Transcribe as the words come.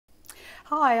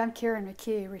Hi, I'm Karen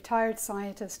McKee, retired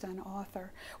scientist and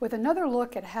author, with another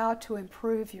look at how to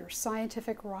improve your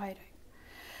scientific writing.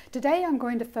 Today I'm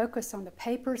going to focus on the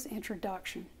paper's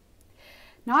introduction.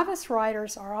 Novice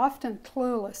writers are often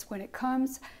clueless when it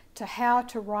comes to how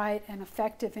to write an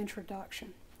effective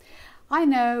introduction. I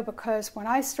know because when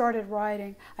I started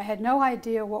writing, I had no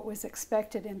idea what was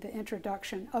expected in the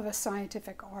introduction of a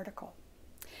scientific article.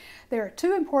 There are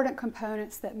two important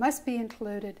components that must be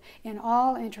included in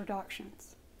all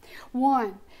introductions.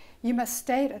 One, you must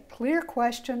state a clear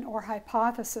question or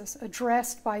hypothesis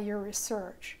addressed by your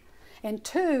research. And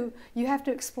two, you have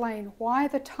to explain why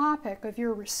the topic of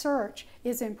your research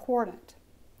is important.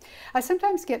 I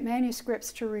sometimes get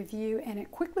manuscripts to review, and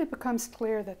it quickly becomes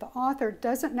clear that the author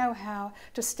doesn't know how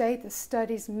to state the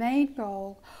study's main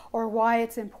goal or why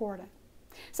it's important.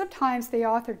 Sometimes the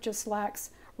author just lacks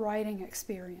writing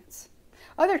experience.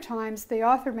 Other times, the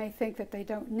author may think that they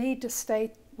don't need to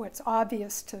state what's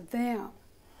obvious to them,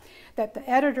 that the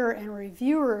editor and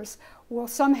reviewers will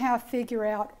somehow figure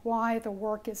out why the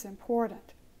work is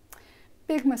important.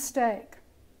 Big mistake.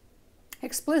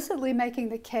 Explicitly making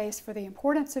the case for the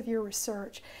importance of your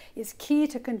research is key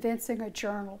to convincing a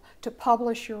journal to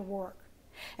publish your work.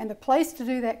 And the place to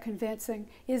do that convincing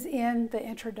is in the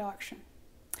introduction.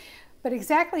 But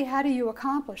exactly how do you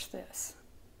accomplish this?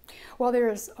 Well, there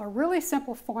is a really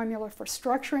simple formula for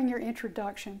structuring your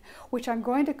introduction, which I'm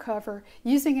going to cover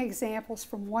using examples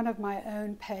from one of my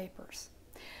own papers.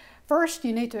 First,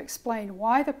 you need to explain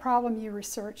why the problem you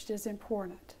researched is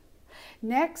important.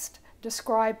 Next,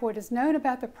 describe what is known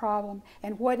about the problem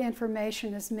and what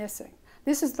information is missing.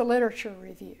 This is the literature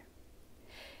review.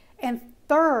 And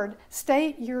third,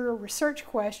 state your research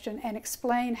question and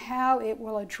explain how it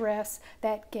will address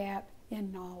that gap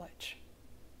in knowledge.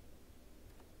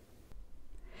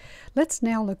 Let's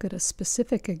now look at a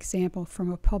specific example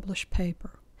from a published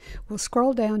paper. We'll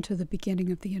scroll down to the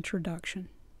beginning of the introduction.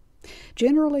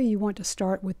 Generally, you want to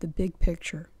start with the big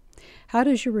picture. How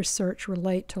does your research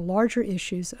relate to larger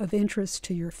issues of interest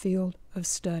to your field of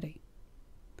study?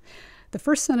 The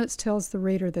first sentence tells the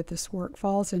reader that this work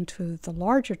falls into the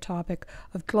larger topic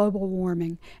of global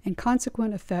warming and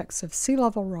consequent effects of sea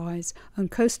level rise on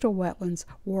coastal wetlands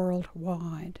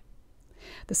worldwide.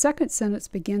 The second sentence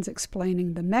begins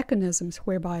explaining the mechanisms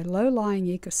whereby low-lying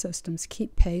ecosystems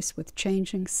keep pace with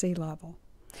changing sea level.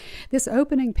 This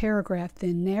opening paragraph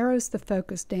then narrows the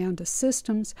focus down to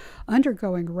systems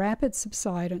undergoing rapid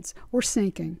subsidence or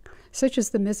sinking, such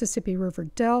as the Mississippi River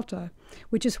Delta,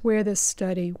 which is where this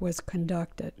study was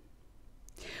conducted.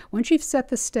 Once you've set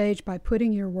the stage by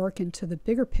putting your work into the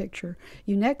bigger picture,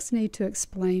 you next need to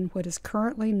explain what is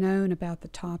currently known about the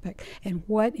topic and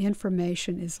what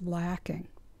information is lacking.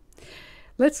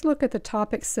 Let's look at the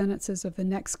topic sentences of the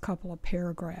next couple of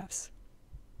paragraphs.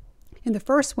 In the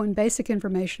first one, basic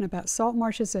information about salt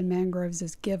marshes and mangroves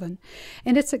is given,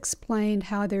 and it's explained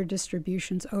how their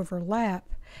distributions overlap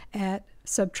at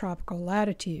subtropical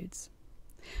latitudes.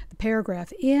 The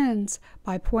paragraph ends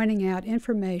by pointing out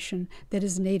information that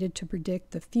is needed to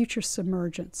predict the future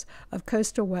submergence of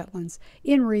coastal wetlands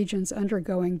in regions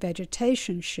undergoing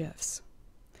vegetation shifts.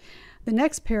 The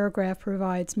next paragraph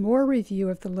provides more review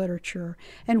of the literature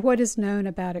and what is known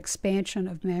about expansion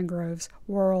of mangroves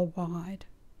worldwide.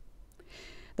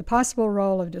 The possible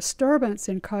role of disturbance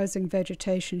in causing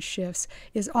vegetation shifts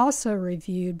is also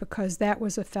reviewed because that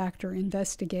was a factor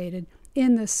investigated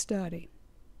in this study.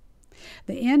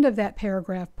 The end of that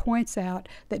paragraph points out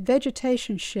that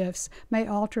vegetation shifts may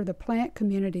alter the plant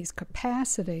community's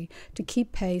capacity to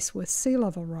keep pace with sea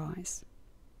level rise.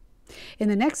 In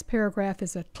the next paragraph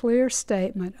is a clear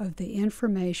statement of the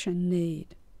information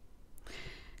need.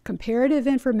 Comparative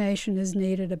information is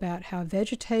needed about how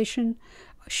vegetation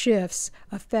shifts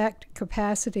affect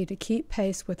capacity to keep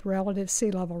pace with relative sea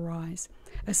level rise,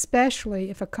 especially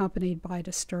if accompanied by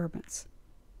disturbance.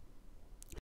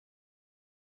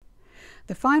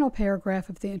 The final paragraph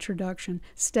of the introduction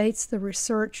states the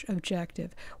research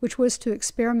objective, which was to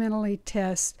experimentally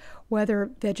test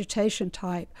whether vegetation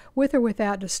type, with or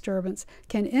without disturbance,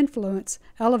 can influence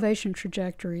elevation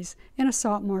trajectories in a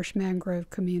salt marsh mangrove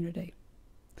community.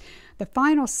 The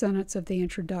final sentence of the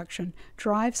introduction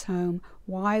drives home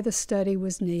why the study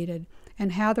was needed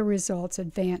and how the results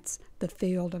advance the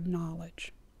field of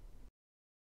knowledge.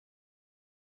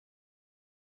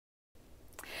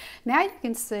 Now you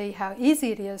can see how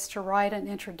easy it is to write an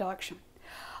introduction.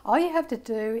 All you have to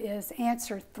do is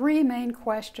answer three main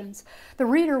questions the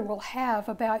reader will have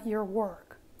about your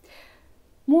work.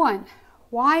 1.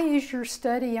 Why is your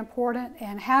study important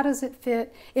and how does it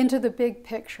fit into the big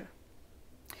picture?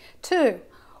 2.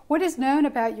 What is known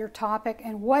about your topic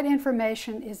and what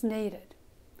information is needed?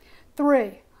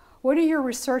 3. What are your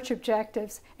research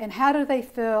objectives and how do they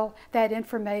fill that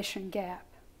information gap?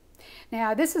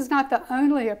 Now, this is not the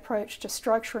only approach to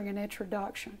structuring an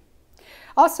introduction.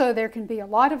 Also, there can be a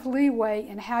lot of leeway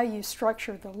in how you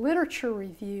structure the literature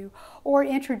review or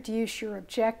introduce your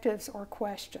objectives or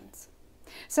questions.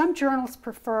 Some journals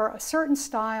prefer a certain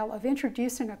style of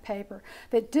introducing a paper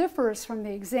that differs from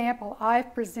the example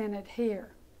I've presented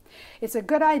here. It's a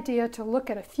good idea to look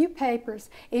at a few papers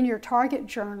in your target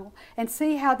journal and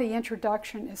see how the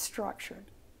introduction is structured.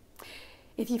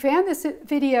 If you found this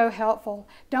video helpful,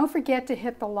 don't forget to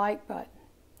hit the like button.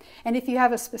 And if you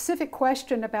have a specific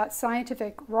question about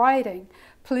scientific writing,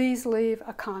 please leave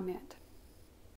a comment.